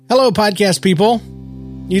Hello, podcast people.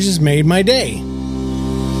 You just made my day.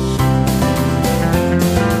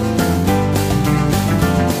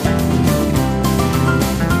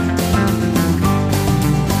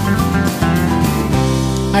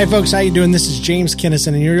 Hi, folks. How you doing? This is James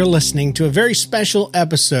Kinnison, and you're listening to a very special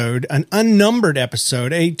episode, an unnumbered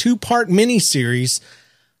episode, a two-part mini-series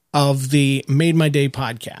of the Made My Day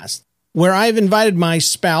podcast, where I've invited my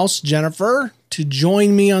spouse, Jennifer, to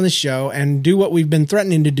join me on the show and do what we've been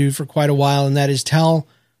threatening to do for quite a while, and that is tell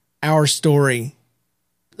our story.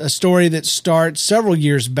 A story that starts several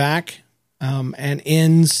years back and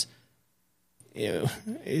ends.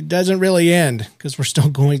 It doesn't really end because we're still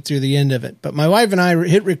going through the end of it. But my wife and I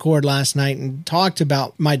hit record last night and talked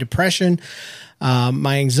about my depression,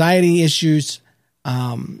 my anxiety issues,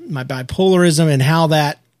 my bipolarism, and how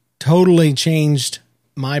that totally changed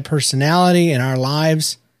my personality and our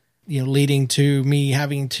lives, leading to me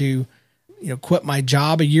having to, quit my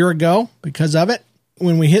job a year ago because of it.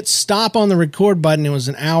 When we hit stop on the record button, it was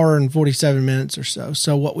an hour and 47 minutes or so.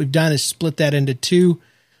 So what we've done is split that into two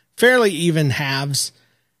fairly even halves.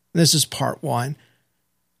 This is part one.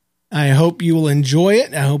 I hope you will enjoy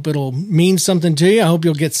it. I hope it'll mean something to you. I hope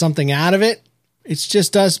you'll get something out of it. It's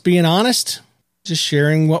just us being honest, just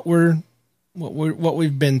sharing what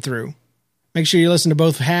we've been through. Make sure you listen to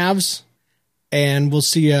both halves, and we'll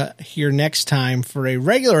see you here next time for a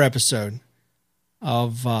regular episode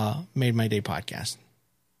of Made My Day podcast.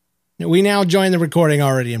 We now join the recording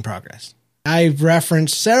already in progress. I've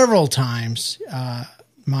referenced several times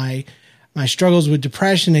my struggles with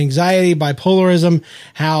depression, anxiety, bipolarism,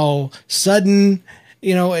 how sudden,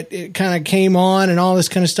 it kind of came on and all this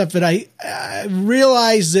kind of stuff. But I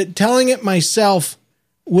realized that telling it myself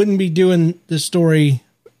wouldn't be doing the story,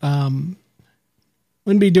 wouldn't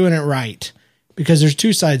be doing it right, because there's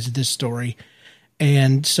two sides of this story.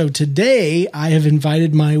 And so today I have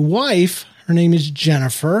invited my wife. Her name is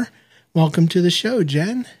Jennifer. Welcome to the show,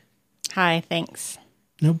 Jen. Hi, thanks.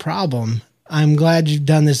 No problem. I'm glad you've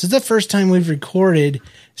done this. It's the first time we've recorded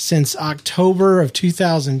since October of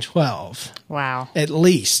 2012. Wow. At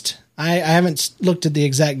least. I haven't looked at the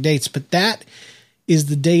exact dates, but that is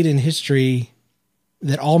the date in history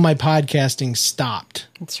that all my podcasting stopped.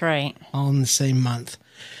 That's right. All in the same month.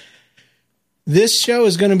 This show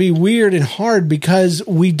is going to be weird and hard because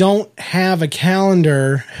we don't have a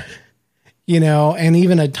calendar, and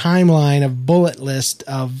even a timeline of bullet list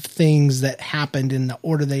of things that happened in the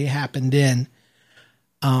order they happened in.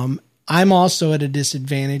 I'm also at a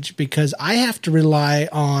disadvantage because I have to rely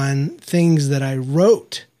on things that I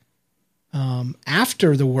wrote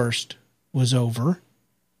after the worst was over.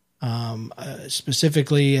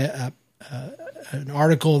 Specifically, an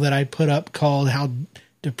article that I put up called "How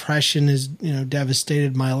Depression Has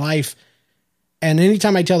Devastated My Life." And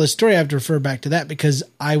anytime I tell this story, I have to refer back to that because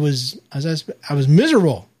I was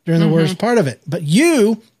miserable during the worst part of it. But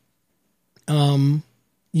you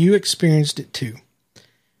experienced it too.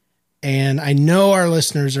 And I know our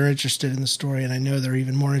listeners are interested in the story, and I know they're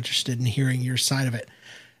even more interested in hearing your side of it.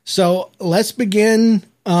 So let's begin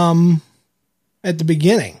at the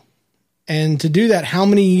beginning. And to do that, how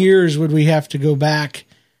many years would we have to go back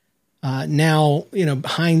now,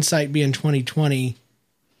 hindsight being 2020?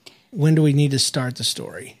 When do we need to start the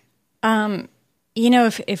story?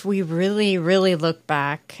 If we really, really look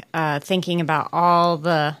back, thinking about all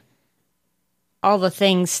the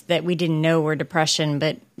things that we didn't know were depression,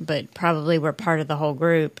 but probably were part of the whole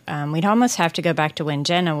group, we'd almost have to go back to when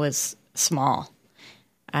Jenna was small.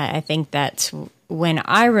 I think that's when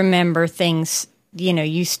I remember things,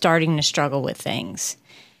 you starting to struggle with things.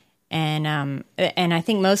 And I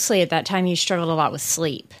think mostly at that time you struggled a lot with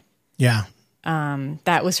sleep. Yeah.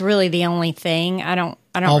 That was really the only thing. I don't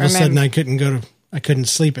all of a sudden I couldn't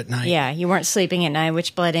sleep at night. Yeah, you weren't sleeping at night,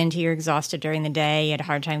 which bled into you're exhausted during the day. You had a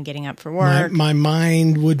hard time getting up for work. My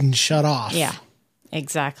mind wouldn't shut off. Yeah,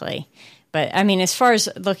 exactly. But I mean, as far as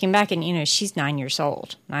looking back, and she's 9 years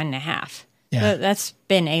old, 9.5. Yeah. So that's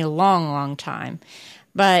been a long, long time.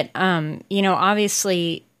 But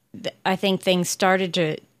obviously, I think things started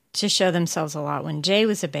to show themselves a lot when Jay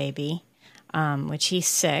was a baby. Which he's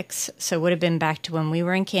 6, so it would have been back to when we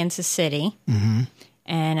were in Kansas City. Mm-hmm.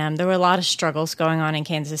 And there were a lot of struggles going on in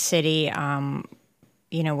Kansas City,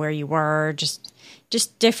 where you were,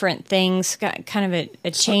 just different things, kind of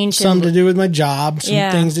a change. Some to do with my job,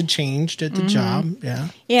 some things that changed at the job, yeah.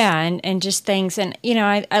 Yeah, and just things. And,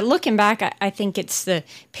 I looking back, I think it's the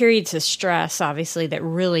periods of stress, obviously, that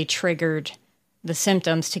really triggered the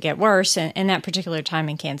symptoms to get worse. And in that particular time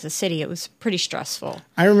in Kansas City, it was pretty stressful.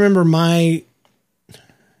 I remember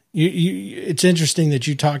it's interesting that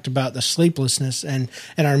you talked about the sleeplessness, and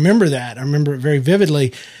I remember that. I remember it very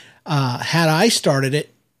vividly. Had I started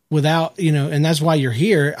it without, and that's why you're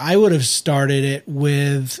here, I would have started it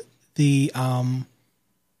with the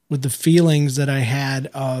feelings that I had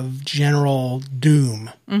of general doom.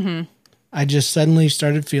 Mm-hmm. I just suddenly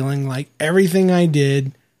started feeling like everything I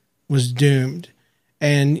did was doomed.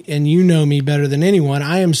 And you know me better than anyone.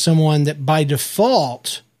 I am someone that by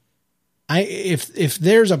default, if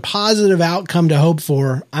there's a positive outcome to hope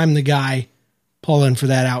for, I'm the guy pulling for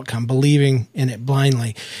that outcome, believing in it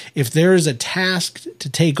blindly. If there is a task to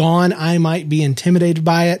take on, I might be intimidated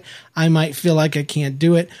by it. I might feel like I can't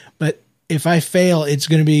do it. But if I fail, it's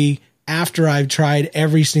going to be after I've tried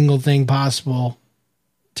every single thing possible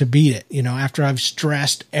to beat it, after I've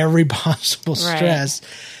stressed every possible stress.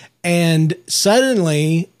 Right. And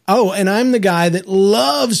suddenly, and I'm the guy that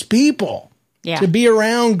loves people. Yeah. To be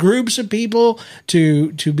around groups of people,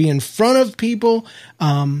 to be in front of people,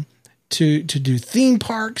 to do theme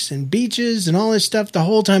parks and beaches and all this stuff the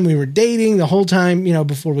whole time we were dating, the whole time,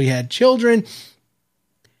 before we had children.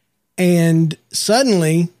 And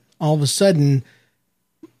suddenly, all of a sudden,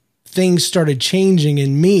 things started changing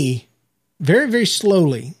in me very, very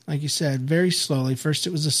slowly. Like you said, very slowly. First,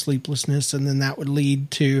 it was a sleeplessness, and then that would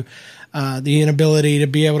lead to the inability to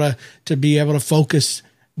be able to focus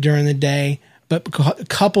during the day. But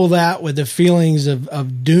couple that with the feelings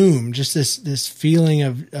of doom, just this feeling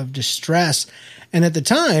of distress. And at the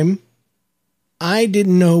time, I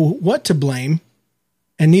didn't know what to blame,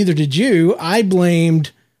 and neither did you. I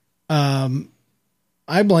blamed my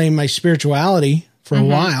spirituality for a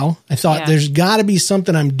while. I thought there's got to be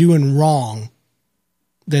something I'm doing wrong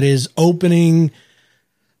that is opening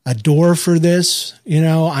a door for this.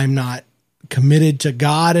 I'm not committed to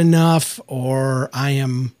God enough, or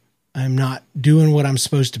I'm not doing what I'm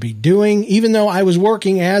supposed to be doing, even though I was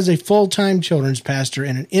working as a full-time children's pastor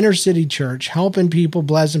in an inner city church, helping people,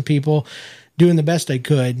 blessing people, doing the best I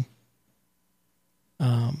could.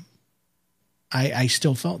 I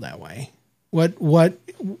still felt that way.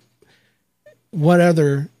 What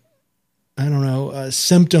other, I don't know,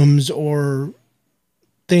 symptoms or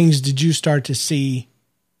things did you start to see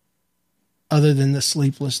other than the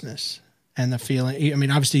sleeplessness and the feeling? I mean,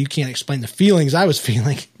 obviously you can't explain the feelings I was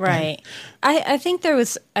feeling. Right. I think there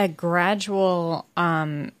was a gradual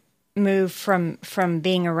move from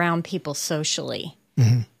being around people socially.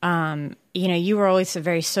 Mm-hmm. You were always a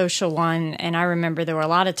very social one. And I remember there were a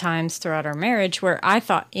lot of times throughout our marriage where I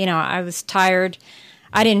thought, I was tired.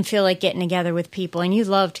 I didn't feel like getting together with people, and you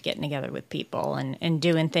loved getting together with people and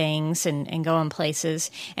doing things and going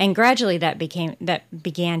places. And gradually that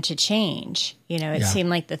began to change. It seemed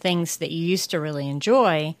like the things that you used to really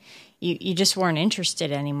enjoy, you just weren't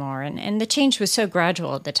interested anymore. And the change was so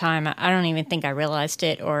gradual at the time. I don't even think I realized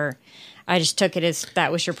it, or I just took it as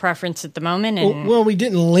that was your preference at the moment. And well, we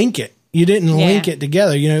didn't link it. You didn't link it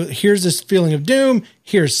together. Here's this feeling of doom.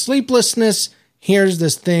 Here's sleeplessness. Here's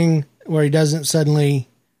this thing where he doesn't suddenly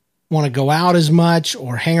want to go out as much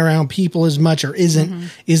or hang around people as much, or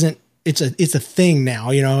isn't it's a thing now,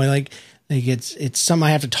 like it's something I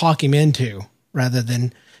have to talk him into rather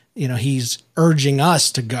than, he's urging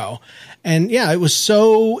us to go. And it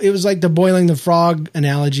was like the boiling the frog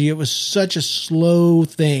analogy. It was such a slow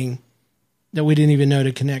thing that we didn't even know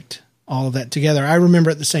to connect all of that together. I remember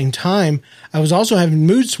at the same time, I was also having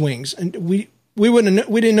mood swings, and we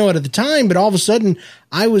didn't know it at the time, but all of a sudden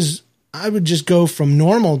I would just go from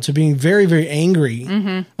normal to being very, very angry,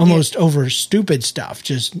 almost over stupid stuff,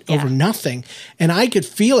 just over nothing. And I could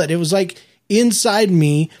feel it. It was like inside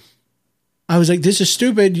me, I was like, this is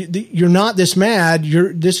stupid. You're not this mad.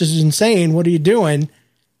 This is insane. What are you doing?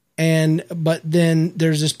 But then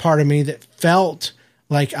there's this part of me that felt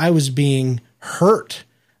like I was being hurt,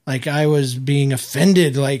 like I was being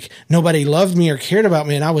offended, like nobody loved me or cared about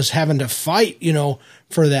me. And I was having to fight,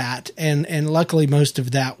 for that. And luckily most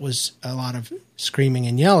of that was a lot of screaming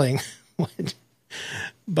and yelling.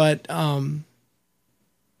 But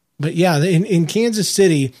yeah, in Kansas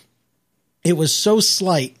City, it was so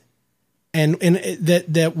slight. And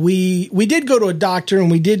that we did go to a doctor,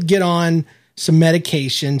 and we did get on some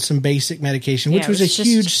medication, some basic medication, which was a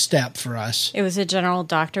huge step for us. It was a general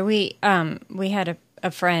doctor. We had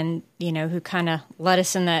a friend, who kind of led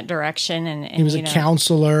us in that direction. And he was a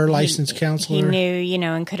counselor, licensed counselor. He knew,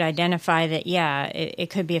 and could identify that, it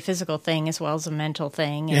could be a physical thing as well as a mental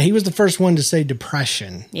thing. And he was the first one to say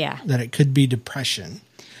depression. Yeah. That it could be depression.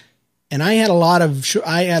 And I had a lot of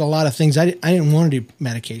things. I didn't want to do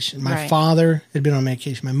medication. My father had been on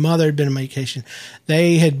medication. My mother had been on medication.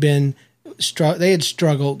 They had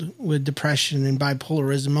struggled with depression and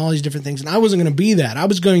bipolarism, all these different things. And I wasn't going to be that. I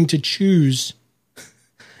was going to choose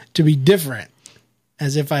to be different,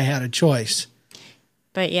 as if I had a choice.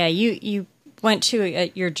 But yeah, you went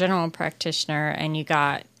to your general practitioner and you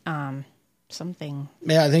got something.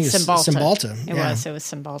 Yeah, I think it's Cymbalta. It was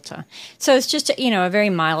Cymbalta. So it's just, a very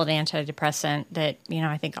mild antidepressant that,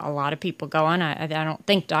 I think a lot of people go on. I don't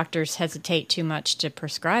think doctors hesitate too much to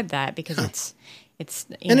prescribe that because it's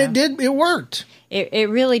it worked. It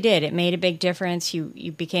really did. It made a big difference.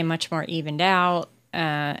 You became much more evened out.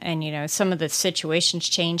 And some of the situations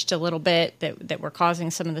changed a little bit that were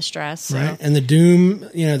causing some of the stress. So. Right. And the doom,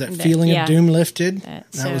 that feeling of doom lifted.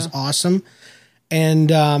 That was awesome.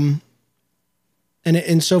 And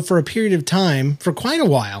so for a period of time, for quite a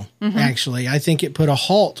while, actually, I think it put a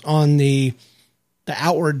halt on the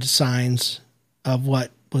outward signs of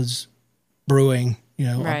what was brewing,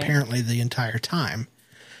 apparently the entire time.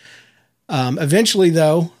 Eventually,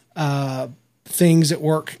 though, things at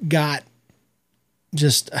work got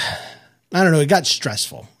just, I don't know, it got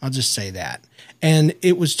stressful. I'll just say that. And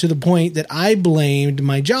it was to the point that I blamed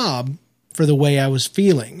my job for the way I was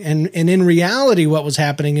feeling. And in reality, what was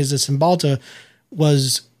happening is that Cymbalta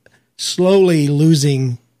was slowly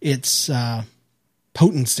losing its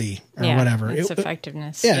potency or whatever. Its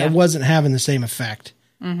effectiveness. It wasn't having the same effect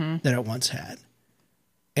that it once had.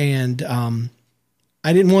 And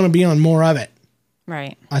I didn't want to be on more of it.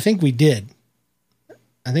 Right. I think we did,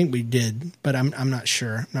 but I'm not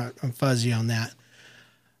sure. I'm fuzzy on that.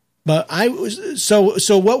 But I was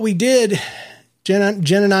so what we did, Jen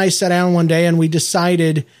and I sat down one day and we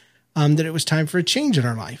decided that it was time for a change in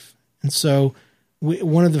our life. And so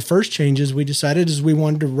one of the first changes we decided is we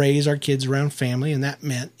wanted to raise our kids around family, and that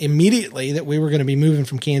meant immediately that we were going to be moving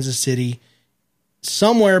from Kansas City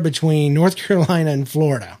somewhere between North Carolina and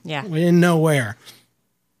Florida. Yeah. We didn't know where.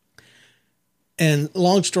 And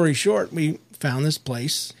long story short, we found this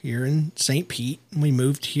place here in St. Pete, and we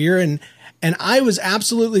moved here, and I was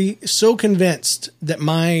absolutely so convinced that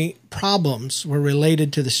my problems were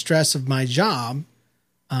related to the stress of my job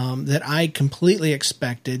that I completely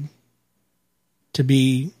expected to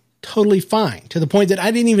be totally fine, to the point that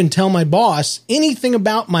I didn't even tell my boss anything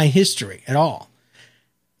about my history at all.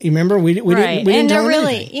 You remember? We didn't tell him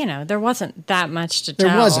anything. There wasn't that much to tell.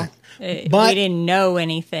 There wasn't. But we didn't know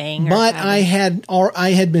anything. But I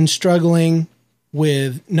had been struggling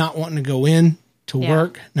with not wanting to go in to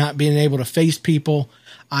work, not being able to face people.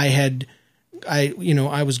 I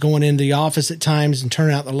was going into the office at times and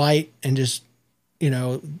turning out the light and just,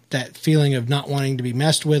 that feeling of not wanting to be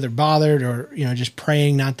messed with or bothered, or, just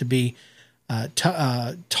praying not to be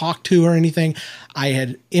talked to or anything. I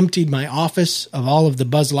had emptied my office of all of the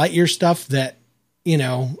Buzz Lightyear stuff that,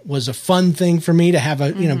 was a fun thing for me to have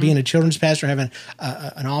being a children's pastor, having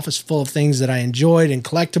an office full of things that I enjoyed and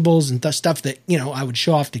collectibles and stuff that, I would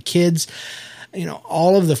show off to kids.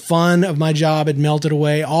 All of the fun of my job had melted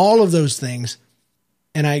away, all of those things.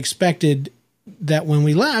 And I expected that when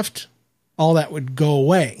we left, all that would go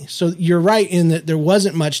away. So you're right in that there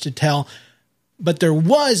wasn't much to tell, but there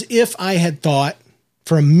was if I had thought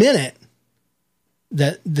for a minute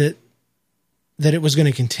that it was going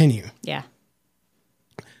to continue. Yeah.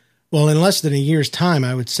 Well, in less than a year's time,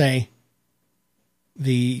 I would say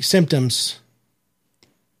the symptoms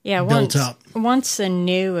built up. Once the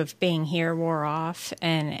new of being here wore off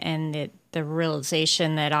and the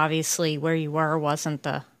realization that obviously where you were wasn't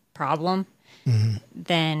the problem,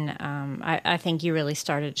 then I think you really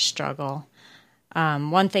started to struggle.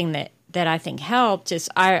 One thing that I think helped is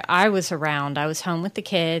I was around. I was home with the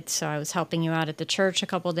kids, so I was helping you out at the church a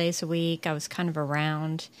couple of days a week. I was kind of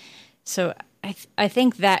around. So I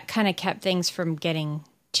think that kind of kept things from getting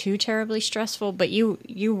too terribly stressful, but you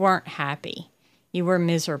weren't happy. You were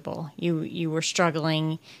miserable. You were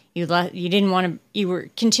struggling. You didn't want to. You were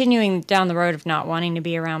continuing down the road of not wanting to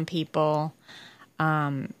be around people.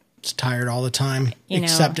 It's tired all the time,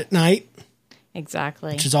 except at night.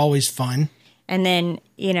 Exactly, which is always fun. And then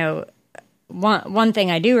one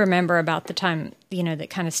thing I do remember about the time that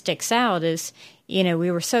kind of sticks out is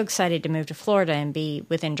we were so excited to move to Florida and be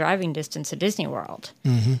within driving distance of Disney World,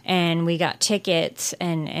 and we got tickets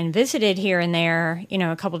and visited here and there,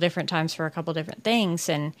 a couple different times for a couple different things,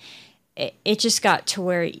 and it just got to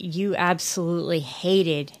where you absolutely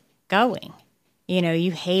hated going.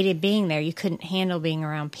 You hated being there. You couldn't handle being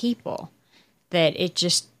around people. That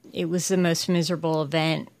it was the most miserable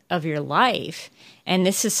event of your life. And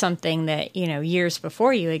this is something that, years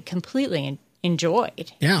before you had completely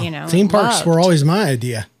enjoyed. Yeah. Theme parks were always my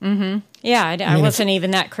idea. Mm-hmm. Yeah. I wasn't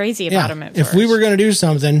even that crazy about them at first. If we were going to do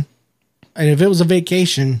something, and if it was a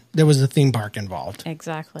vacation, there was a theme park involved.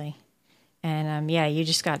 Exactly. And you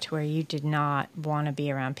just got to where you did not want to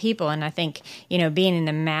be around people. And I think, being in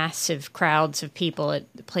the massive crowds of people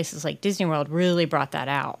at places like Disney World really brought that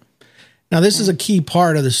out. Now, this is a key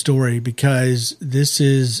part of the story because this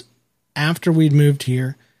is after we'd moved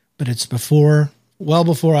here, but it's well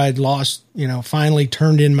before I'd lost, finally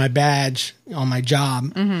turned in my badge on my job.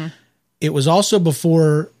 Mm-hmm. It was also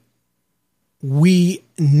before we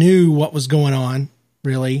knew what was going on,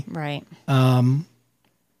 really. Right. And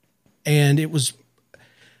it was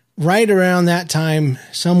right around that time,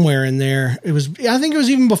 somewhere in there. I think it was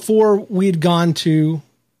even before we had gone to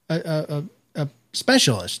a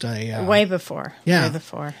specialist. Way before. Yeah. Way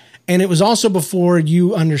before. And it was also before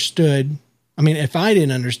you understood. I mean, if I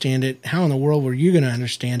didn't understand it, how in the world were you going to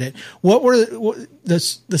understand it? What were the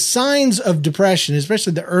signs of depression,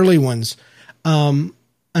 especially the early ones?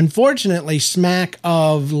 Unfortunately, smack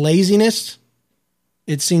of laziness.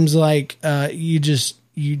 It seems like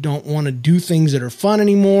you don't want to do things that are fun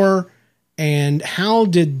anymore. And how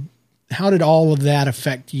did all of that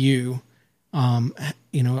affect you?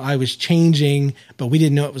 I was changing, but we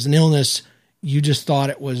didn't know it was an illness. You just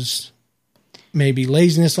thought it was maybe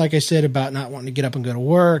laziness, like I said, about not wanting to get up and go to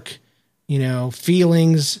work,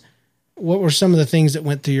 feelings. What were some of the things that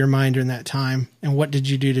went through your mind during that time? And what did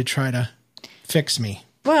you do to try to fix me?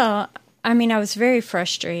 Well, I mean, I was very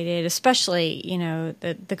frustrated, especially,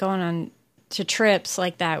 the going on to trips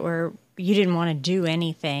like that where you didn't want to do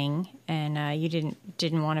anything and you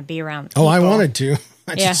didn't want to be around people. Oh, I wanted to.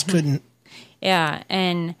 I just couldn't. Yeah,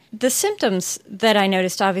 and the symptoms that I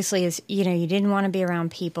noticed, obviously, is, you didn't want to be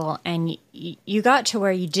around people, and you got to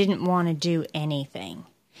where you didn't want to do anything.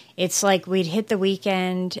 It's like we'd hit the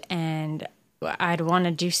weekend, and I'd want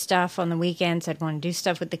to do stuff on the weekends. I'd want to do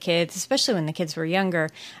stuff with the kids, especially when the kids were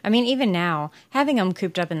younger. I mean, even now, having them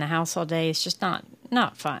cooped up in the house all day is just not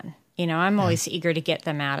fun. I'm always eager to get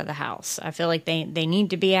them out of the house. I feel like they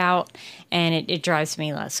need to be out, and it drives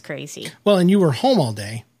me less crazy. Well, and you were home all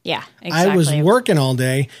day. Yeah, exactly. I was working all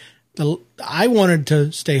day. I wanted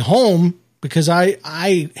to stay home because I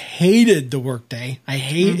hated the work day. I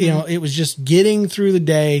hate, it was just getting through the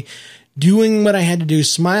day, doing what I had to do,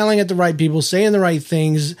 smiling at the right people, saying the right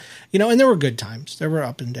things, and there were good times. There were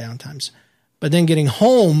up and down times. But then getting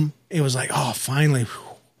home, it was like, oh, finally.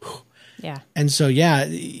 Yeah. And so,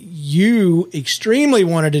 you extremely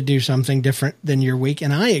wanted to do something different than your week,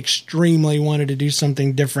 and I extremely wanted to do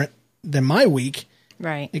something different than my week.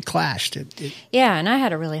 Right. It clashed. Yeah, and I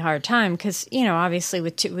had a really hard time because, obviously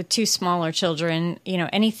with two smaller children,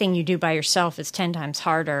 anything you do by yourself is 10 times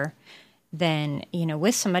harder than,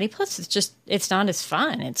 with somebody. Plus, it's not as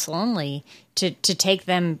fun. It's lonely to take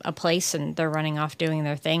them a place and they're running off doing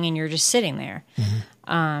their thing and you're just sitting there.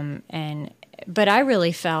 Mm-hmm. But I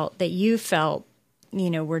really felt that you felt,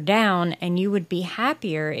 were down and you would be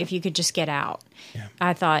happier if you could just get out. Yeah.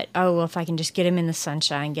 I thought, if I can just get him in the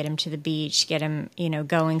sunshine, get him to the beach, get him,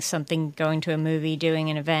 going to a movie, doing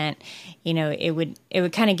an event, it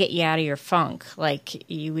would kind of get you out of your funk. Like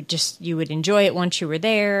you would enjoy it once you were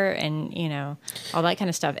there and, all that kind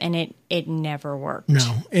of stuff. And it never worked.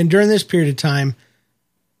 No. And during this period of time,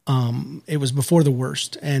 it was before the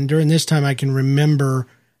worst. And during this time I can remember,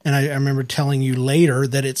 and I remember telling you later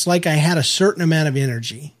that it's like I had a certain amount of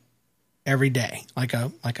energy every day, like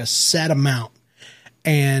a set amount.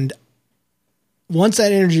 And once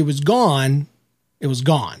that energy was gone, it was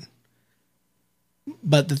gone.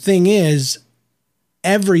 But the thing is,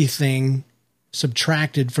 everything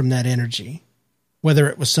subtracted from that energy, whether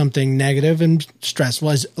it was something negative and stressful,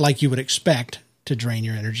 as like you would expect to drain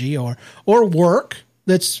your energy, or work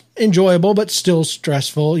that's enjoyable but still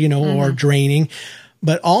stressful, or draining.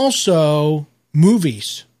 But also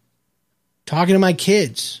movies, talking to my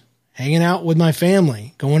kids, hanging out with my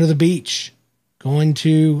family, going to the beach, going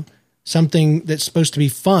to something that's supposed to be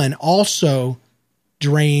fun also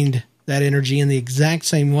drained that energy in the exact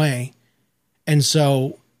same way. And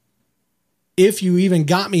so if you even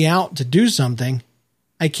got me out to do something,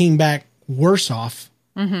 I came back worse off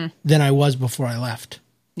than I was before I left.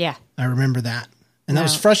 Yeah. I remember that. And that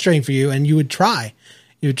was frustrating for you. And you would try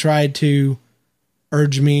to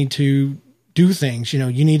urge me to do things.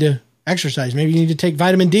 You need to exercise. Maybe you need to take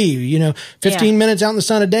vitamin D, 15 minutes out in the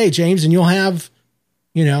sun a day, James, and you'll have,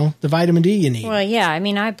 the vitamin D you need. Well, yeah. I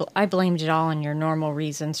mean, I blamed it all on your normal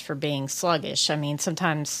reasons for being sluggish. I mean,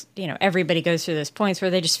 sometimes, everybody goes through those points where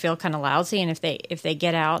they just feel kind of lousy. And if they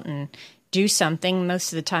get out and do something,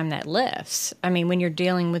 most of the time that lifts. I mean, when you're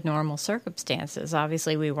dealing with normal circumstances,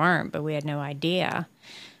 obviously we weren't, but we had no idea.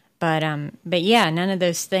 But yeah, none of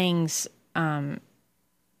those things,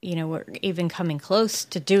 were even coming close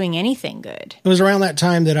to doing anything good. It was around that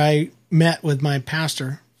time that I met with my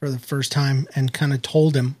pastor for the first time and kind of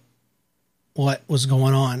told him what was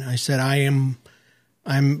going on. I said, I'm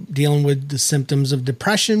dealing with the symptoms of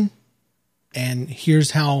depression. and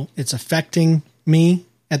here's how it's affecting me.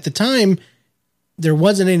 At the time, there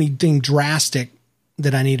wasn't anything drastic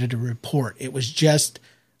that I needed to report. It was just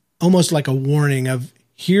almost like a warning of,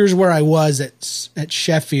 here's where I was at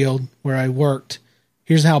Sheffield, where I worked.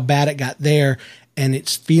 Here's how bad it got there. And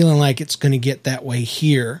it's feeling like it's going to get that way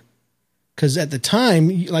here. Because at the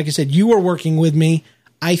time, like I said, you were working with me.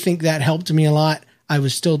 I think that helped me a lot. I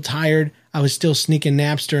was still tired. I was still sneaking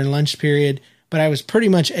naps during lunch period, but I was pretty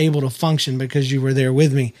much able to function because you were there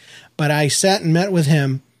with me. But I sat and met with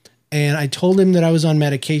him, and I told him that I was on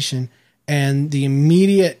medication, and the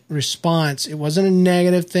immediate response, it wasn't a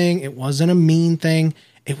negative thing. It wasn't a mean thing.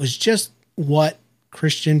 It was just what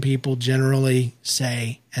Christian people generally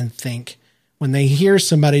say and think when they hear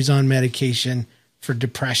somebody's on medication for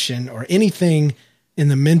depression or anything in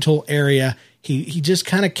the mental area. He just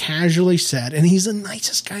kind of casually said, and he's the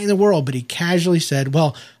nicest guy in the world, but he casually said,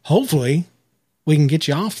 well, hopefully we can get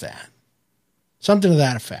you off that. Something to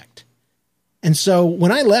that effect. And so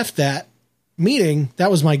when I left that meeting,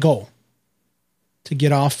 that was my goal, to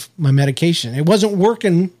get off my medication. It wasn't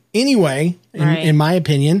working anyway, in my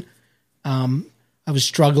opinion. I was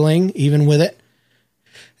struggling even with it.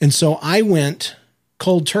 And so I went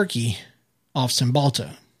cold turkey off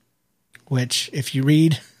Cymbalta, which if you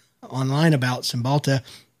read online about Cymbalta,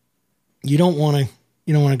 you don't want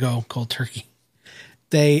to go cold turkey.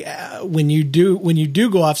 They when you do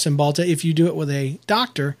go off Cymbalta, if you do it with a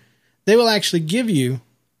doctor, they will actually give you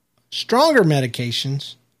stronger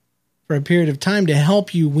medications for a period of time to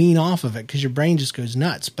help you wean off of it, because your brain just goes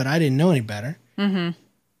nuts. But I didn't know any better. Mm-hmm.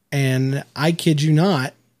 And I kid you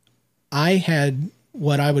not, I had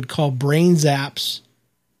what I would call brain zaps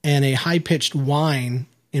and a high-pitched whine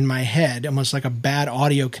in my head, almost like a bad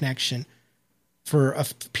audio connection, for a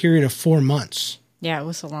period of 4 months. Yeah, it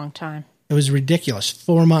was a long time. It was ridiculous.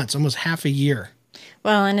 4 months, almost half a year.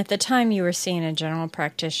 Well, and at the time you were seeing a general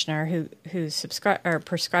practitioner who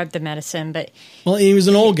prescribed the medicine, but he was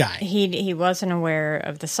an old guy. He wasn't aware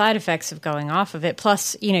of the side effects of going off of it.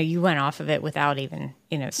 Plus, you went off of it without even,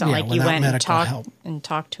 it's not like you went and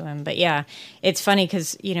talked to him. But yeah, it's funny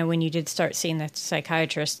because when you did start seeing the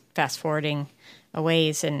psychiatrist, fast forwarding a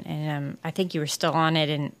ways, and I think you were still on it,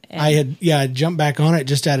 and I jumped back on it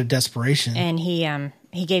just out of desperation, and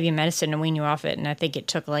he gave you medicine to wean you off it, and I think it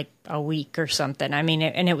took like a week or something. I mean,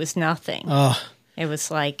 and it was nothing. It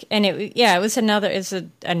was like, and it was another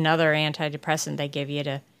antidepressant they give you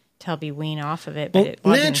to help you wean off of it. But it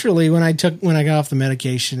wasn't. Naturally, when I got off the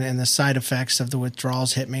medication and the side effects of the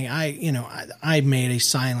withdrawals hit me, I made a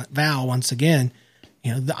silent vow once again.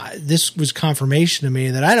 This was confirmation to me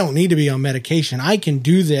that I don't need to be on medication. I can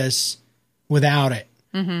do this without it.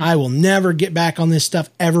 Mm-hmm. I will never get back on this stuff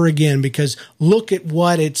ever again, because look at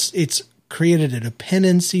what it's created, a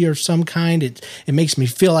dependency of some kind. It makes me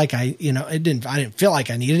feel like I didn't feel like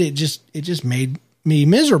I needed it. It just made me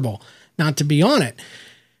miserable not to be on it.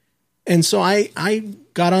 And so I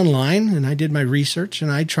got online and I did my research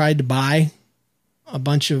and I tried to buy a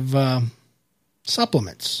bunch of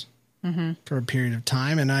supplements for a period of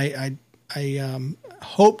time. And I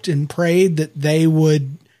hoped and prayed that they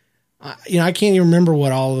would, I can't even remember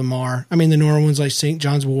what all of them are. I mean, the normal ones like St.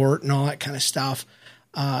 John's wort and all that kind of stuff.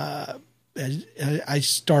 I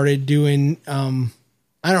started doing,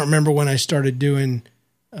 I don't remember when I started doing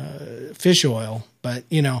fish oil, but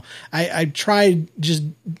I tried just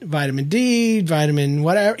vitamin D, vitamin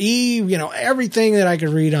whatever, E, everything that I could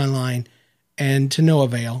read online, and to no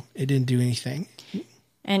avail. It didn't do anything.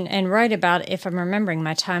 And right about, if I'm remembering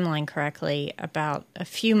my timeline correctly, about a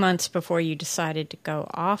few months before you decided to go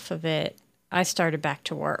off of it, I started back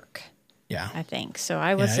to work. Yeah. I think. So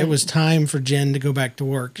I was. It was time for Jen to go back to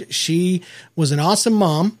work. She was an awesome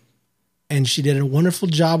mom, and she did a wonderful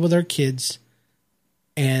job with our kids.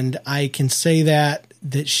 And I can say that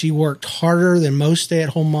she worked harder than most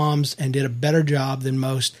stay-at-home moms and did a better job than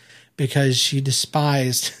most, because she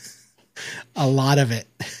despised a lot of it.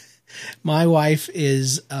 My wife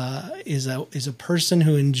is a person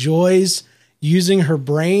who enjoys using her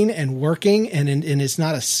brain and working, and it's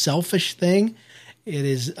not a selfish thing. It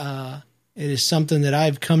is something that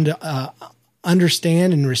I've come to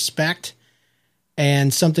understand and respect,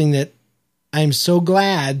 and something that I'm so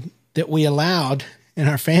glad that we allowed in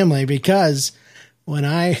our family, because when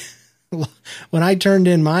I turned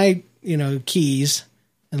in my keys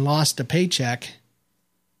and lost a paycheck,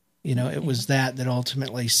 it was that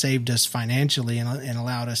ultimately saved us financially and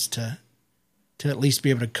allowed us to at least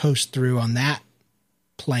be able to coast through on that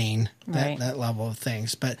plane, that level of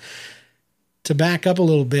things. But to back up a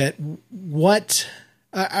little bit,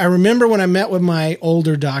 I remember when I met with my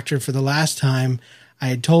older doctor for the last time, I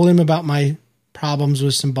had told him about my problems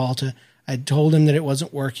with Cymbalta. I told him that it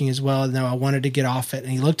wasn't working as well, and that I wanted to get off it.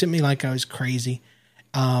 And he looked at me like I was crazy.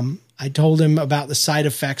 I told him about the side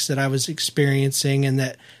effects that I was experiencing, and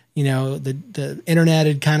that, you know, the internet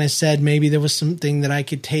had kind of said maybe there was something that I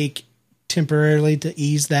could take temporarily to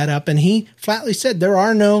ease that up. And he flatly said there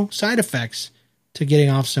are no side effects to getting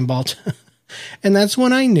off Cymbalta. And that's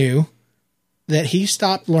when I knew that he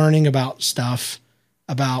stopped learning about stuff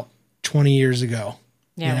about 20 years ago.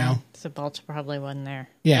 Yeah, you know? Cymbalta probably wasn't there.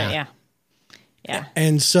 Yeah. Yeah.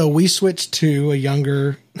 And so we switched to a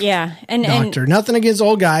younger doctor. Nothing against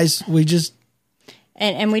old guys. We just...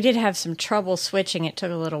 And we did have some trouble switching. It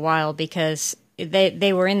took a little while because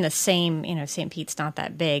they were in the same, you know, St. Pete's not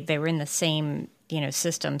that big. They were in the same, you know,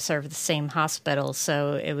 system, served the same hospital.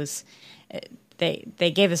 So it was...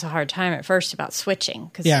 They gave us a hard time at first about switching.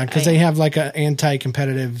 Because they have like an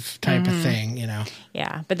anti-competitive type of thing, you know.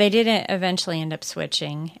 Yeah, but they did eventually end up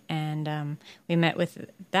switching, and we met with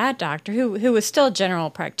that doctor who was still a general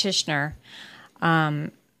practitioner,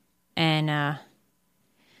 and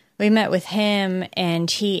we met with him,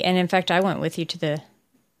 and in fact I went with you to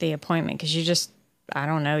the appointment because you just, I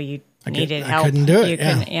don't know, you needed help. I couldn't do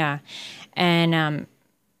it. Yeah, and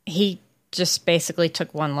he just basically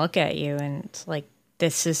took one look at you, and it's like,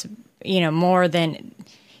 this is, you know, more than,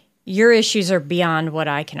 your issues are beyond what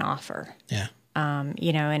I can offer. Yeah.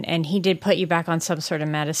 You know, and he did put you back on some sort of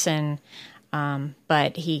medicine,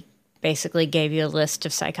 but he basically gave you a list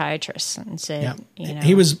of psychiatrists and said, you know.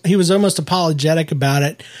 He was almost apologetic about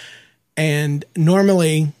it. And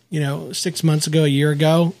normally, you know, 6 months ago, a year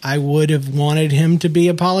ago, I would have wanted him to be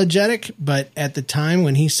apologetic. But at the time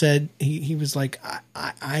when he said, he was like,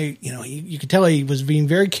 I you know, you could tell he was being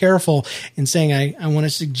very careful in saying, I want to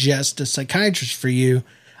suggest a psychiatrist for you.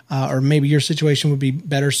 Or maybe your situation would be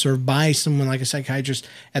better served by someone like a psychiatrist.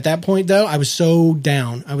 At that point, though, I was so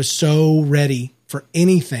down. I was so ready for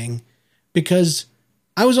anything because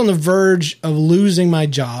I was on the verge of losing my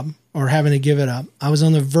job or having to give it up. I was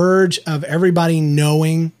on the verge of everybody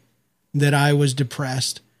knowing that I was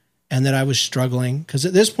depressed and that I was struggling. Because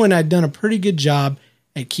at this point, I'd done a pretty good job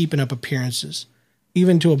at keeping up appearances.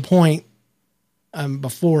 Even to a point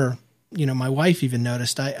before, you know, my wife even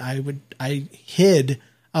noticed, I hid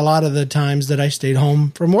a lot of the times that I stayed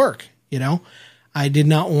home from work. You know, I did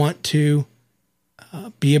not want to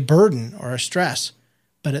be a burden or a stress.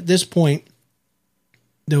 But at this point,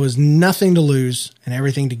 there was nothing to lose and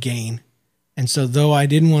everything to gain. And so though I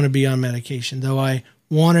didn't want to be on medication, though I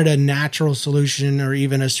wanted a natural solution or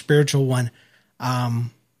even a spiritual one,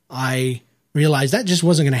 I realized that just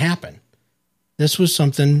wasn't going to happen. This was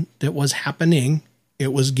something that was happening.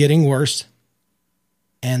 It was getting worse.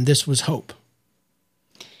 And this was hope.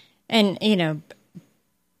 And, you know,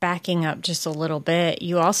 backing up just a little bit,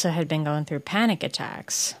 you also had been going through panic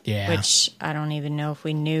attacks, which I don't even know if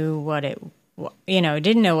we knew what it, you know,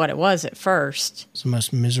 didn't know what it was at first. It's the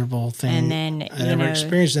most miserable thing and then, I ever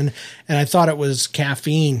experienced. And I thought it was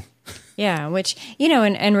caffeine. Yeah, which, you know,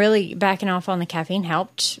 and really backing off on the caffeine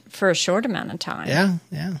helped for a short amount of time.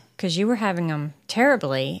 Yeah. Because you were having them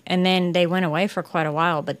terribly, and then they went away for quite a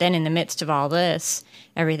while. But then in the midst of all this,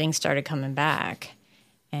 everything started coming back.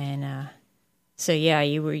 And so, yeah,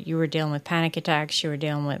 you were dealing with panic attacks. You were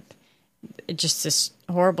dealing with just this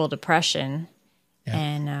horrible depression. Yeah.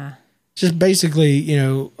 And just basically, you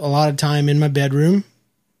know, a lot of time in my bedroom,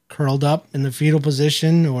 curled up in the fetal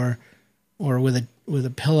position or with a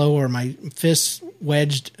pillow or my fists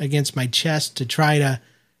wedged against my chest to try to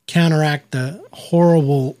counteract the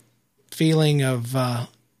horrible feeling of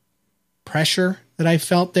pressure that I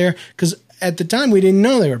felt there. Because at the time, we didn't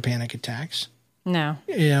know they were panic attacks. No.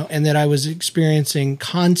 You know, and that I was experiencing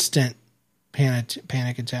constant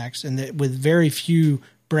panic attacks and that with very few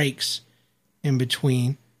breaks in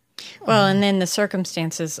between. Well, and then the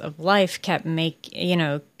circumstances of life kept you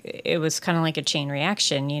know, it was kind of like a chain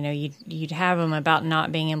reaction. You know, you'd have them about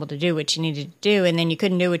not being able to do what you needed to do, and then you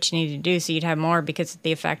couldn't do what you needed to do, so you'd have more because of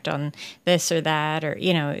the effect on this or that, or,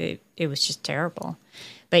 you know, it was just terrible.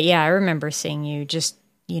 But yeah, I remember seeing you just,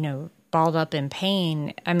 you know, balled up in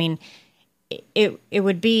pain. I mean, it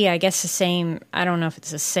would be, I guess, the same, I don't know if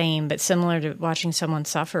it's the same, but similar to watching someone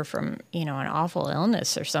suffer from, you know, an awful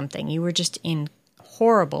illness or something. You were just in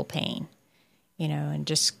horrible pain, you know, and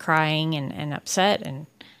just crying and upset, and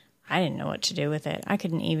I didn't know what to do with it. I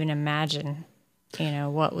couldn't even imagine, you know,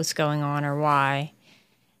 what was going on or why.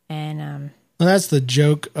 And well, that's the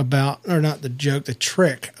joke about, or not the joke, the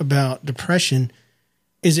trick about depression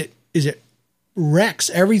is it wrecks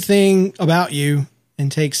everything about you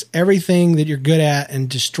and takes everything that you're good at and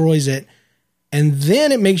destroys it. And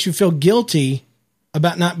then it makes you feel guilty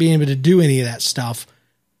about not being able to do any of that stuff,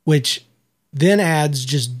 which then adds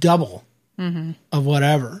just double of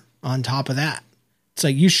whatever on top of that. It's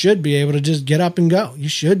like, you should be able to just get up and go. You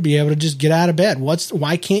should be able to just get out of bed.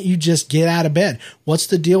 Why can't you just get out of bed? What's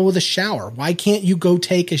the deal with a shower? Why can't you go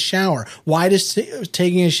take a shower? Why does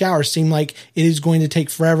taking a shower seem like it is going to take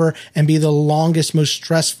forever and be the longest, most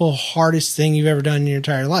stressful, hardest thing you've ever done in your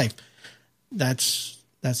entire life? That's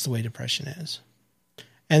the way depression is.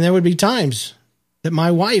 And there would be times that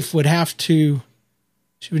my wife would have to,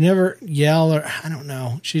 she would never yell, or I don't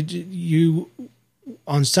know.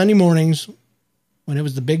 On Sunday mornings, when it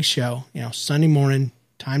was the big show, Sunday morning,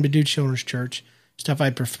 time to do children's church, stuff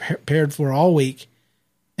I prepared for all week,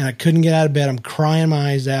 and I couldn't get out of bed. I'm crying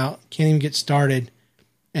my eyes out, can't even get started.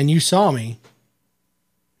 And you saw me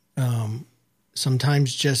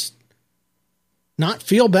sometimes just not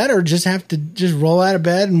feel better, just have to just roll out of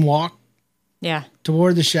bed and walk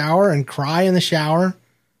toward the shower and cry in the shower.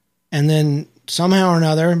 And then somehow or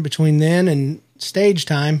another, between then and stage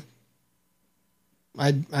time,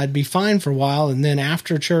 I'd be fine for a while, and then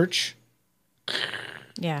after church.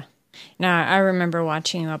 Yeah. Now, I remember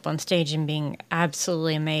watching you up on stage and being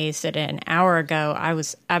absolutely amazed that an hour ago, I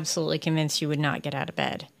was absolutely convinced you would not get out of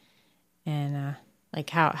bed. And,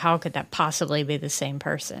 how could that possibly be the same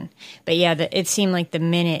person? But yeah, it seemed like the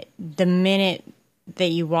minute that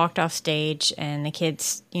you walked off stage and the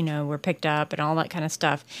kids, were picked up and all that kind of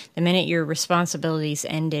stuff, the minute your responsibilities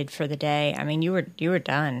ended for the day, I mean, you were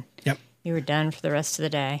done. Yep. You were done for the rest of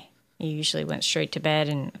the day. You usually went straight to bed,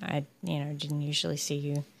 and I, didn't usually see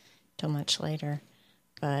you till much later.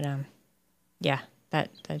 But, that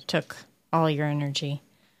took all your energy.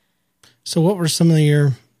 So what were some of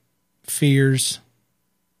your fears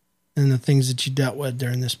and the things that you dealt with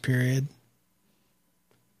during this period?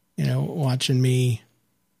 Watching me.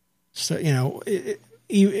 So,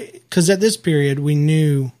 because at this period we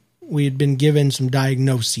knew we had been given some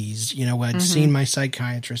diagnoses. I'd seen my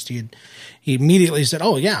psychiatrist. He immediately said,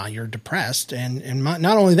 "Oh yeah, you're depressed, and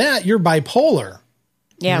not only that, you're bipolar."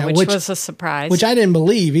 Yeah, which was a surprise. Which I didn't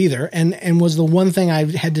believe either, and was the one thing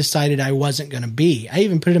I had decided I wasn't going to be. I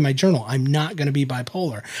even put it in my journal. I'm not going to be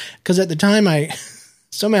bipolar, because at the time I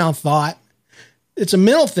somehow thought it's a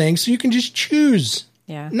mental thing, so you can just choose.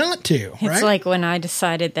 Yeah. Not to, right? It's like when I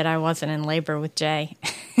decided that I wasn't in labor with Jay.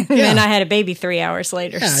 And then I had a baby 3 hours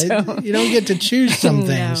later. Yeah, so. You don't get to choose some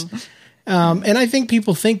things. No. And I think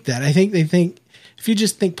people think that. I think they think if you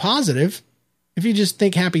just think positive, if you just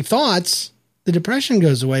think happy thoughts, the depression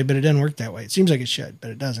goes away, but it doesn't work that way. It seems like it should, but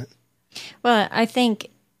it doesn't. Well, I think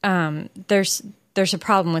there's a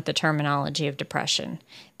problem with the terminology of depression,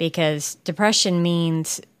 because depression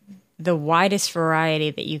means the widest variety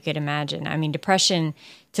that you could imagine. I mean, depression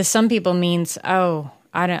to some people means,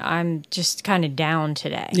 I'm just kind of down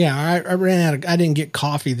today. Yeah, I ran out I didn't get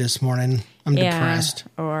coffee this morning. I'm depressed.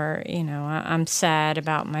 Or, I'm sad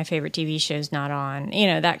about my favorite TV show's not on,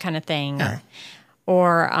 that kind of thing. Yeah.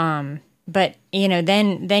 But,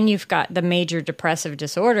 then you've got the major depressive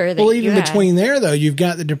disorder. Well, even between there, though, you've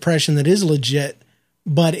got the depression that is legit,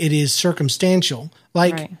 but it is circumstantial.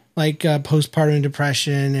 Like postpartum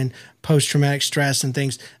depression and post-traumatic stress and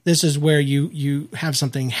things. This is where you have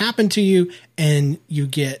something happen to you and you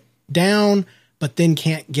get down, but then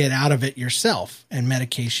can't get out of it yourself. And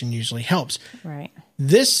medication usually helps. Right.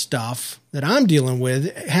 This stuff that I'm dealing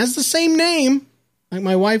with has the same name, like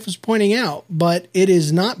my wife was pointing out, but it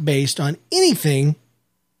is not based on anything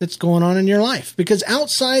that's going on in your life. Because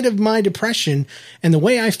outside of my depression and the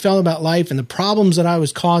way I felt about life and the problems that I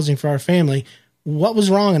was causing for our family, what was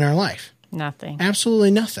wrong in our life? Nothing. Absolutely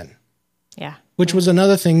nothing. Yeah. Which was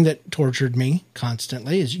another thing that tortured me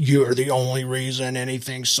constantly, is you're the only reason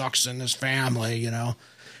anything sucks in this family,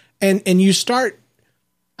 And you start,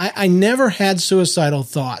 I never had suicidal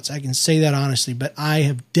thoughts. I can say that honestly, but I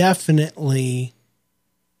have definitely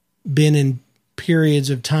been in periods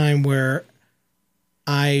of time where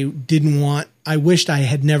I wished I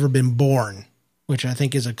had never been born, which I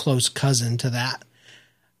think is a close cousin to that.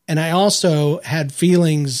 And I also had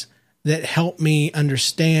feelings that helped me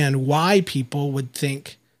understand why people would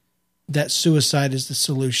think that suicide is the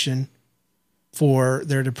solution for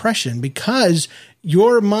their depression, because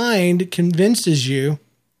your mind convinces you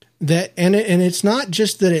that, and it's not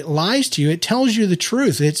just that it lies to you, it tells you the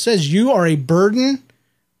truth. It says you are a burden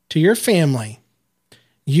to your family.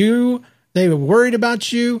 They were worried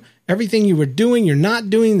about you, everything you were doing, you're not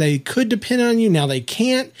doing, they could depend on you, now they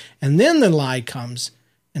can't. And then the lie comes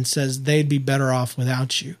and says they'd be better off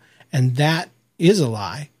without you. And that is a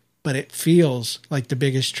lie, but it feels like the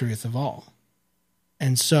biggest truth of all.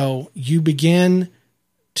 And so you begin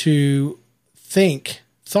to think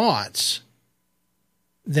thoughts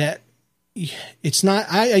that it's not,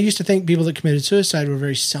 I used to think people that committed suicide were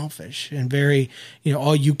very selfish and very,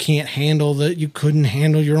 oh, you can't you couldn't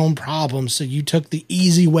handle your own problems. So you took the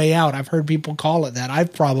easy way out. I've heard people call it that.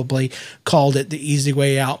 I've probably called it the easy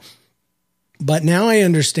way out. But now I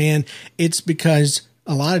understand it's because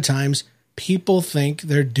a lot of times people think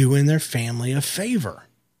they're doing their family a favor.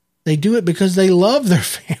 They do it because they love their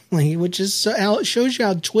family, which is how it shows you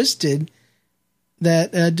how twisted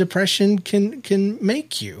that depression can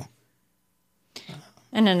make you.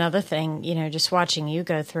 And another thing, just watching you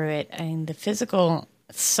go through it, and the physical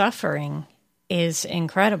suffering is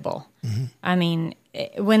incredible. Mm-hmm. I mean,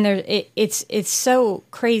 when it's so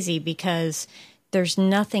crazy because there's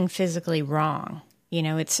nothing physically wrong.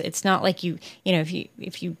 It's not like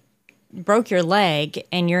if you broke your leg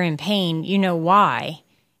and you're in pain, you know why,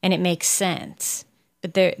 and it makes sense.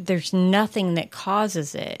 But there's nothing that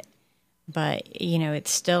causes it. But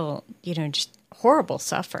it's still just horrible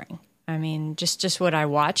suffering. I mean, just what I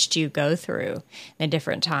watched you go through at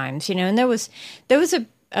different times, and there was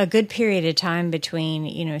a good period of time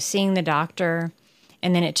between, seeing the doctor,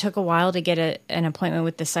 and then it took a while to get an appointment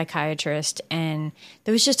with the psychiatrist. And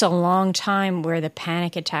there was just a long time where the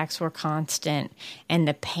panic attacks were constant and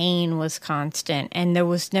the pain was constant. And there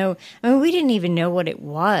was we didn't even know what it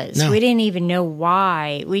was. No. We didn't even know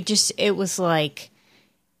why. It was like,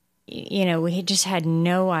 we just had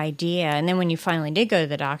no idea. And then when you finally did go to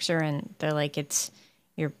the doctor and they're like,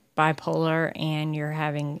 you're bipolar and you're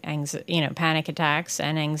having panic attacks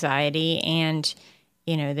and anxiety and,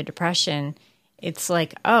 the depression, it's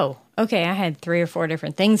like, oh, okay, I had 3 or 4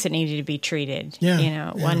 different things that needed to be treated.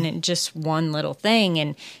 Yeah, wasn't just one little thing.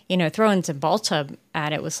 And, throwing Cymbalta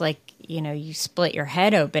at it was like, you split your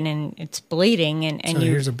head open and it's bleeding. And so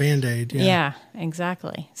here's a Band-Aid. Yeah,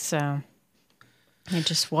 exactly. So it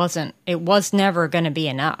just wasn't. It was never going to be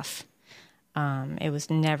enough. It was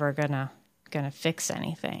never gonna fix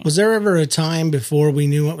anything. Was there ever a time before we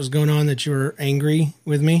knew what was going on that you were angry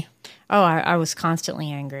with me? Oh, I was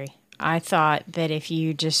constantly angry. I thought that if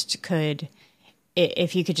you could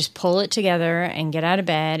just pull it together and get out of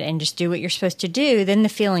bed and just do what you're supposed to do, then the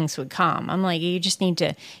feelings would come. I'm like, you just need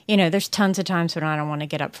to. There's tons of times when I don't want to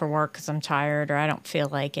get up for work because I'm tired or I don't feel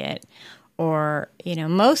like it, or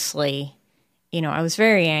mostly. I was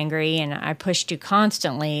very angry and I pushed you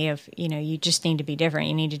constantly of, you just need to be different.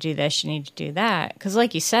 You need to do this. You need to do that. Because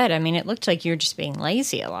like you said, I mean, it looked like you were just being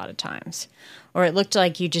lazy a lot of times. Or it looked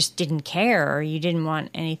like you just didn't care or you didn't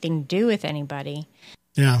want anything to do with anybody.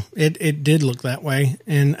 Yeah, it did look that way.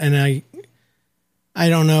 And I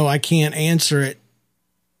don't know. I can't answer it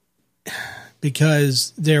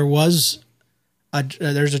because there's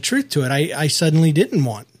a truth to it. I suddenly didn't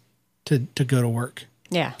want to go to work.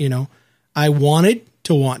 Yeah. I wanted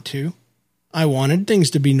to. I wanted things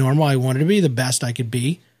to be normal. I wanted to be the best I could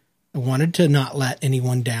be. I wanted to not let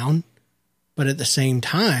anyone down. But at the same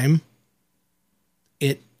time,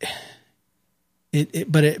 but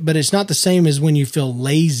it's not the same as when you feel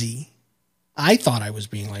lazy. I thought I was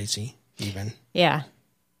being lazy even. Yeah.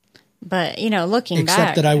 But, looking back.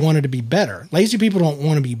 Except that I wanted to be better. Lazy people don't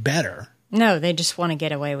want to be better. No, they just want to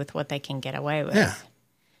get away with what they can get away with. Yeah.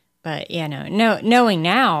 But, knowing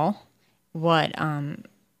now what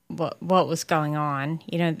was going on,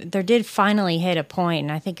 there did finally hit a point,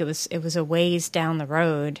 and I think it was a ways down the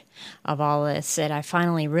road of all this that I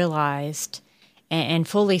finally realized and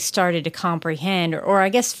fully started to comprehend, or I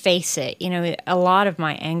guess face it. A lot of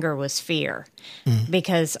my anger was fear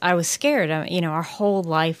because I was scared. Our whole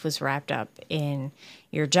life was wrapped up in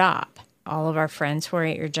your job. All of our friends were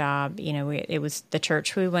at your job. It was the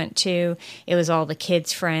church we went to. It was all the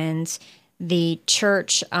kids' friends. The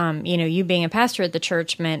church, you being a pastor at the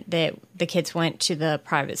church meant that the kids went to the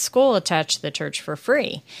private school attached to the church for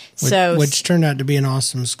free. Which turned out to be an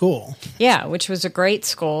awesome school. Yeah, which was a great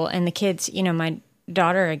school. And the kids, my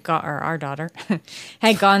daughter our daughter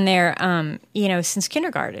had gone there, since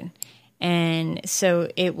kindergarten. And so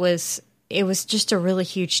it was just a really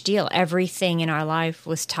huge deal. Everything in our life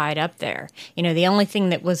was tied up there. The only thing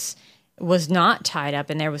that was not tied up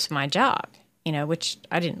in there was my job. Which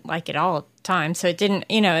I didn't like at all at the time. So it didn't,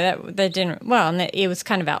 that didn't, and it was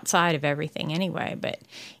kind of outside of everything anyway. But,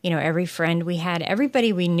 every friend we had,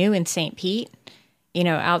 everybody we knew in St. Pete,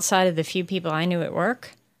 outside of the few people I knew at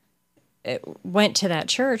work, went to that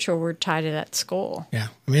church or were tied to that school. Yeah.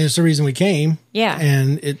 I mean, it's the reason we came. Yeah.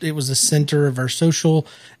 And it was the center of our social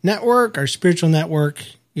network, our spiritual network,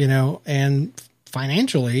 and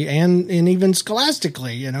financially and even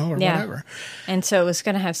scholastically, whatever. And so it was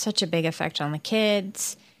going to have such a big effect on the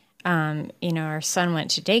kids. Our son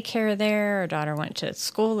went to daycare there. Our daughter went to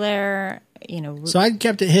school there. So I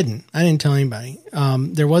kept it hidden. I didn't tell anybody.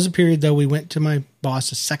 There was a period, though, we went to my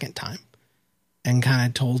boss a second time and kind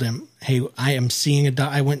of told him, hey, I am seeing a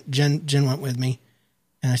doctor. Jen went with me,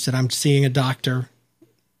 and I said, I'm seeing a doctor.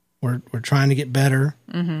 We're trying to get better.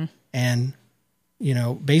 Mm-hmm. And,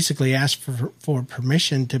 basically asked for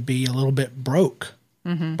permission to be a little bit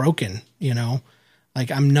broken,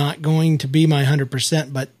 like I'm not going to be my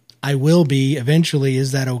 100%, but I will be eventually.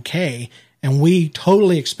 Is that okay? And we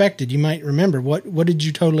totally expected, you might remember, what did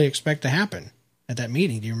you totally expect to happen at that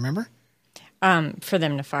meeting? Do you remember? For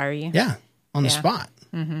them to fire you. Yeah. On the spot.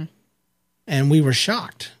 Mm-hmm. And we were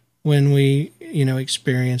shocked when we,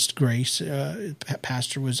 experienced grace.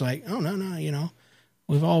 Pastor was like, oh, no,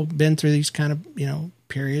 we've all been through these kind of,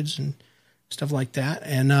 periods and stuff like that.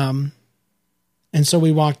 And so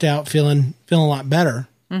we walked out feeling a lot better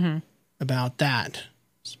about that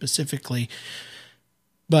specifically.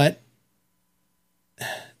 But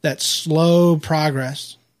that slow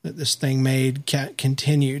progress that this thing made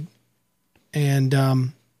continued. And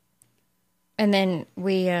then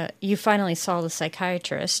you finally saw the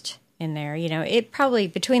psychiatrist in there. It probably,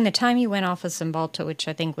 between the time you went off of Cymbalta, which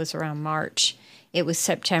I think was around March, it was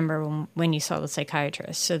September when you saw the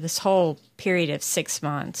psychiatrist. So this whole period of 6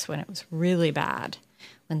 months when it was really bad,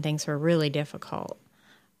 when things were really difficult,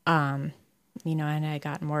 and it had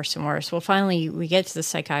gotten worse and worse. Well, finally we get to the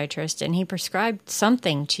psychiatrist and he prescribed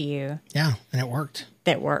something to you. Yeah, and it worked.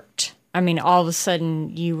 That worked. I mean, all of a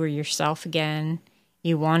sudden you were yourself again.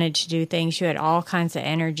 You wanted to do things. You had all kinds of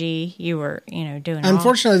energy. You were, doing.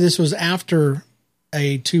 Unfortunately, this was after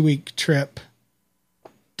a 2-week trip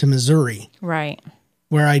to Missouri. Right.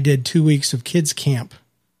 Where I did 2 weeks of kids camp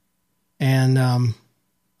and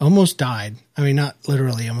almost died. I mean, not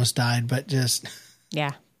literally almost died, but just.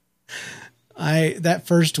 Yeah. That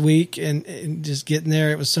first week and just getting there,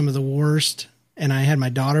 it was some of the worst. And I had my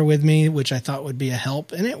daughter with me, which I thought would be a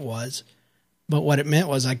help, and it was. But what it meant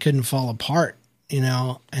was I couldn't fall apart, and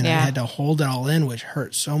I had to hold it all in, which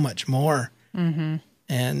hurt so much more. Mm-hmm.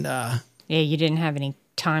 And you didn't have any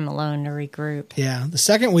time alone to regroup. Yeah, the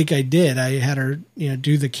second week I did. I had her,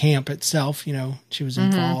 do the camp itself. She was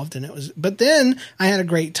involved, and it was. But then I had a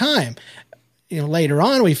great time. Later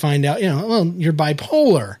on we find out, well, you're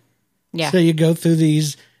bipolar. Yeah. So you go through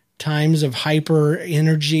these times of hyper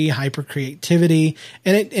energy, hyper creativity,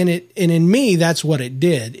 and in me, that's what it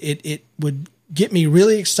did. It would get me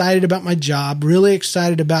really excited about my job, really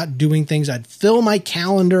excited about doing things. I'd fill my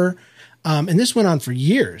calendar, and this went on for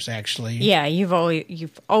years, actually. Yeah, you've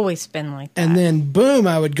always been like that. And then, boom,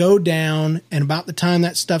 I would go down, and about the time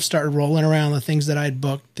that stuff started rolling around, the things that I'd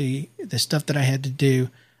booked, the stuff that I had to do,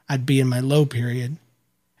 I'd be in my low period.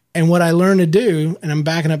 And what I learned to do, and I'm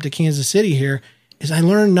backing up to Kansas City here, is I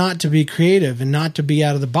learned not to be creative and not to be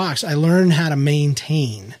out of the box. I learned how to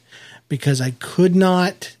maintain because I could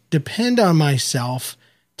not depend on myself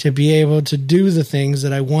to be able to do the things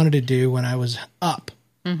that I wanted to do when I was up.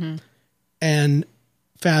 Mm-hmm. And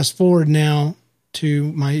fast forward now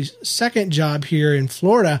to my second job here in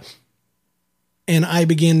Florida, and I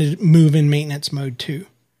began to move in maintenance mode too.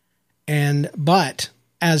 But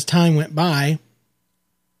as time went by,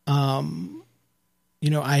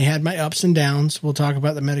 I had my ups and downs. We'll talk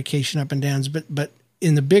about the medication up and downs, but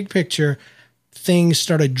in the big picture, things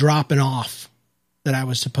started dropping off that I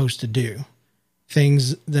was supposed to do,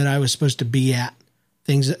 things that I was supposed to be at,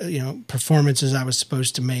 things, performances I was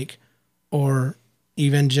supposed to make, or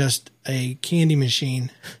even just a candy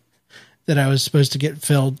machine that I was supposed to get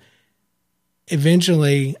filled.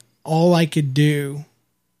 Eventually, all I could do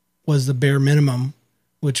was the bare minimum,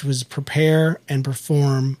 which was prepare and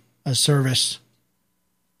perform a service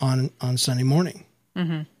on Sunday morning.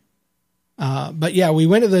 Mm-hmm. But yeah, we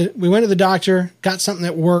went to the doctor, got something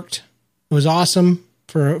that worked. It was awesome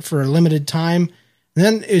for a limited time. And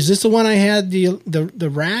then, is this the one I had the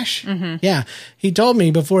rash? Mm-hmm. Yeah, he told me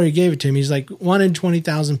before he gave it to me. He's like, 1 in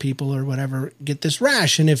 20,000 people or whatever get this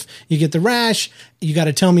rash, and if you get the rash, you got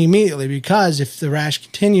to tell me immediately because if the rash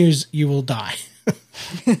continues, you will die.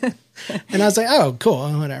 And I was like, oh, cool,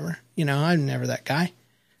 whatever. I'm never that guy.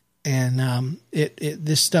 And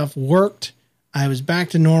this stuff worked. I was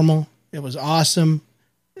back to normal. It was awesome.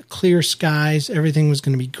 Clear skies. Everything was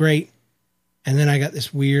going to be great. And then I got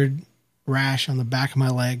this weird rash on the back of my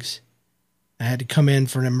legs. I had to come in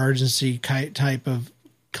for an emergency type of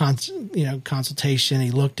consultation.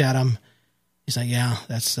 He looked at him. He's like, yeah,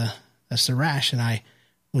 that's the rash. And I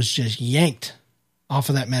was just yanked off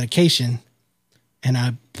of that medication. And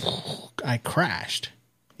I crashed.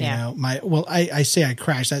 Yeah. I say I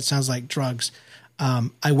crashed. That sounds like drugs.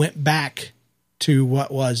 I went back to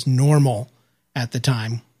what was normal at the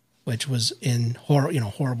time. which was in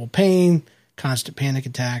horrible pain, constant panic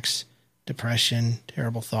attacks, depression,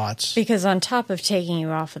 terrible thoughts. Because on top of taking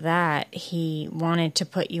you off of that, he wanted to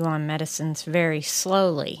put you on medicines very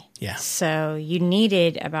slowly. Yeah. So you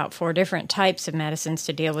needed about 4 different types of medicines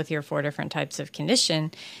to deal with your 4 different types of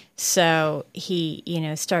condition. So he,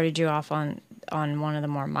 started you off on one of the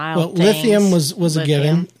more mild things. Lithium was a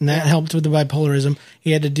given, and that helped with the bipolarism.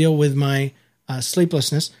 He had to deal with my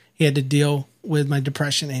sleeplessness. He had to deal with my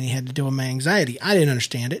depression, and he had to deal with my anxiety. I didn't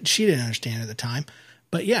understand it. She didn't understand it at the time.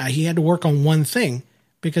 But yeah, he had to work on one thing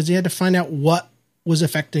because he had to find out what was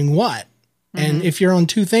affecting what. Mm-hmm. And if you're on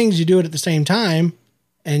 2 things, you do it at the same time.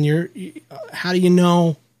 And how do you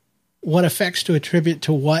know what effects to attribute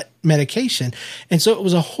to what medication? And so it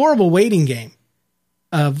was a horrible waiting game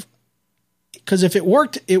because if it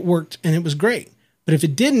worked and it was great. But if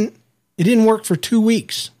it didn't work for 2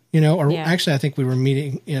 weeks, actually I think we were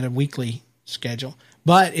meeting at a weekly schedule.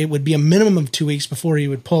 But it would be a minimum of 2 weeks before he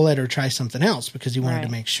would pull it or try something else because he wanted to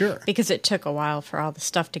make sure. Because it took a while for all the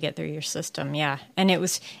stuff to get through your system, yeah. And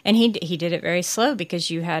he did it very slow because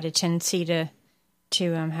you had a tendency to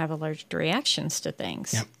have allergic reactions to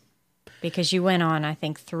things. Yep. Because you went on, I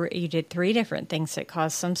think, you did 3 different things that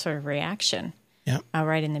caused some sort of reaction. Yep.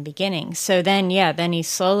 Right in the beginning. So then he's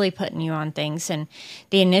slowly putting you on things. And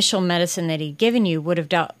the initial medicine that he'd given you would have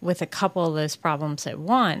dealt with a couple of those problems at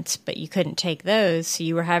once, but you couldn't take those. So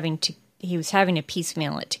he was having to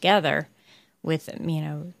piecemeal it together with,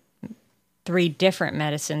 3 different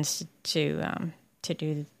medicines to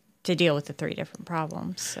deal with the 3 different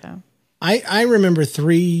problems. So I remember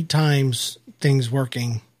 3 times things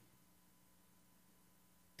working.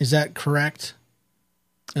 Is that correct?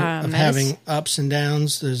 Of having ups and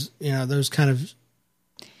downs, there's those kind of.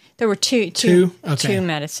 There were two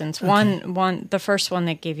medicines. Okay. One, the first one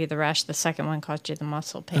that gave you the rash. The second one caused you the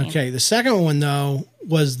muscle pain. Okay, the second one though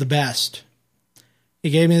was the best. He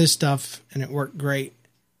gave me this stuff and it worked great.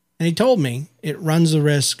 And he told me it runs the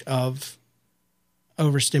risk of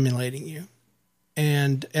overstimulating you.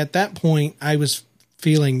 And at that point, I was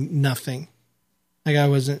feeling nothing. Like I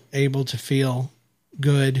wasn't able to feel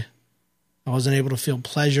good. I wasn't able to feel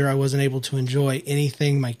pleasure. I wasn't able to enjoy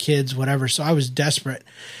anything, my kids, whatever. So I was desperate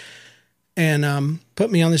and put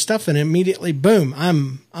me on this stuff and immediately, boom,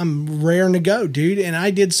 I'm raring to go, dude. And I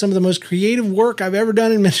did some of the most creative work I've ever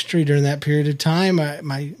done in ministry during that period of time.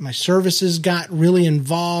 My services got really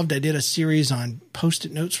involved. I did a series on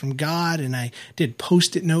Post-it notes from God, and I did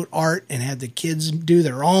Post-it note art and had the kids do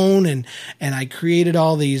their own. And I created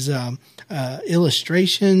all these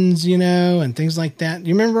illustrations, and things like that. Do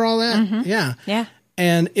you remember all that? Mm-hmm. Yeah. Yeah.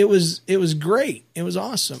 And it was great. It was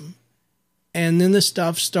awesome. And then the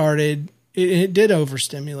stuff started, it did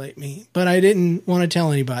overstimulate me, but I didn't want to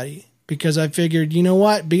tell anybody because I figured, you know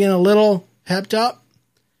what, being a little hepped up,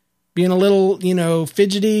 being a little,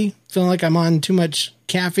 fidgety, feeling like I'm on too much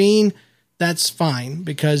caffeine, that's fine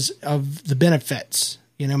because of the benefits.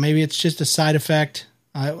 Maybe it's just a side effect.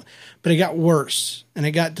 But it got worse, and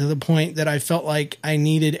it got to the point that I felt like I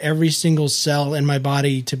needed every single cell in my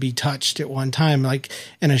body to be touched at one time. Like,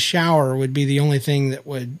 and a shower would be the only thing that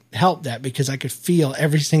would help that because I could feel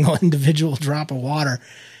every single individual drop of water.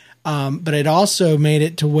 But it also made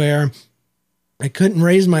it to where I couldn't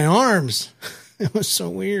raise my arms. It was so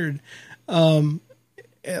weird.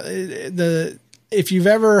 If you've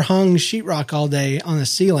ever hung sheetrock all day on the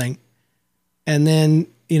ceiling, and then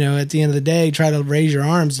at the end of the day, try to raise your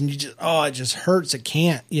arms and it just hurts. It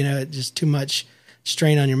can't, it's just too much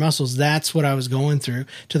strain on your muscles. That's what I was going through,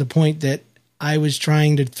 to the point that I was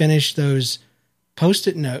trying to finish those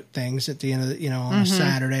Post-it note things at the end of the, on a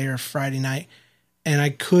Saturday or Friday night. And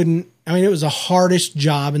I couldn't, it was the hardest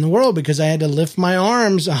job in the world because I had to lift my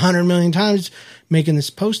arms 100 million times making this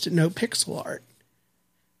Post-it note pixel art.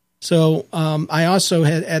 So, I also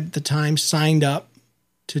had at the time signed up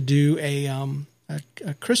to do a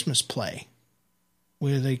Christmas play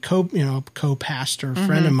with a co-pastor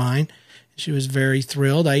friend of mine. She was very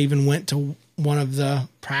thrilled. I even went to one of the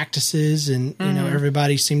practices and,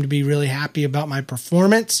 everybody seemed to be really happy about my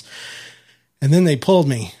performance. And then they pulled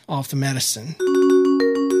me off the medicine.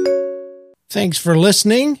 Thanks for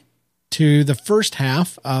listening to the first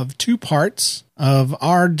half of 2 parts of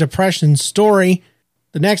our depression story.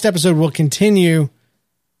 The next episode will continue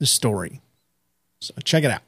the story. So check it out.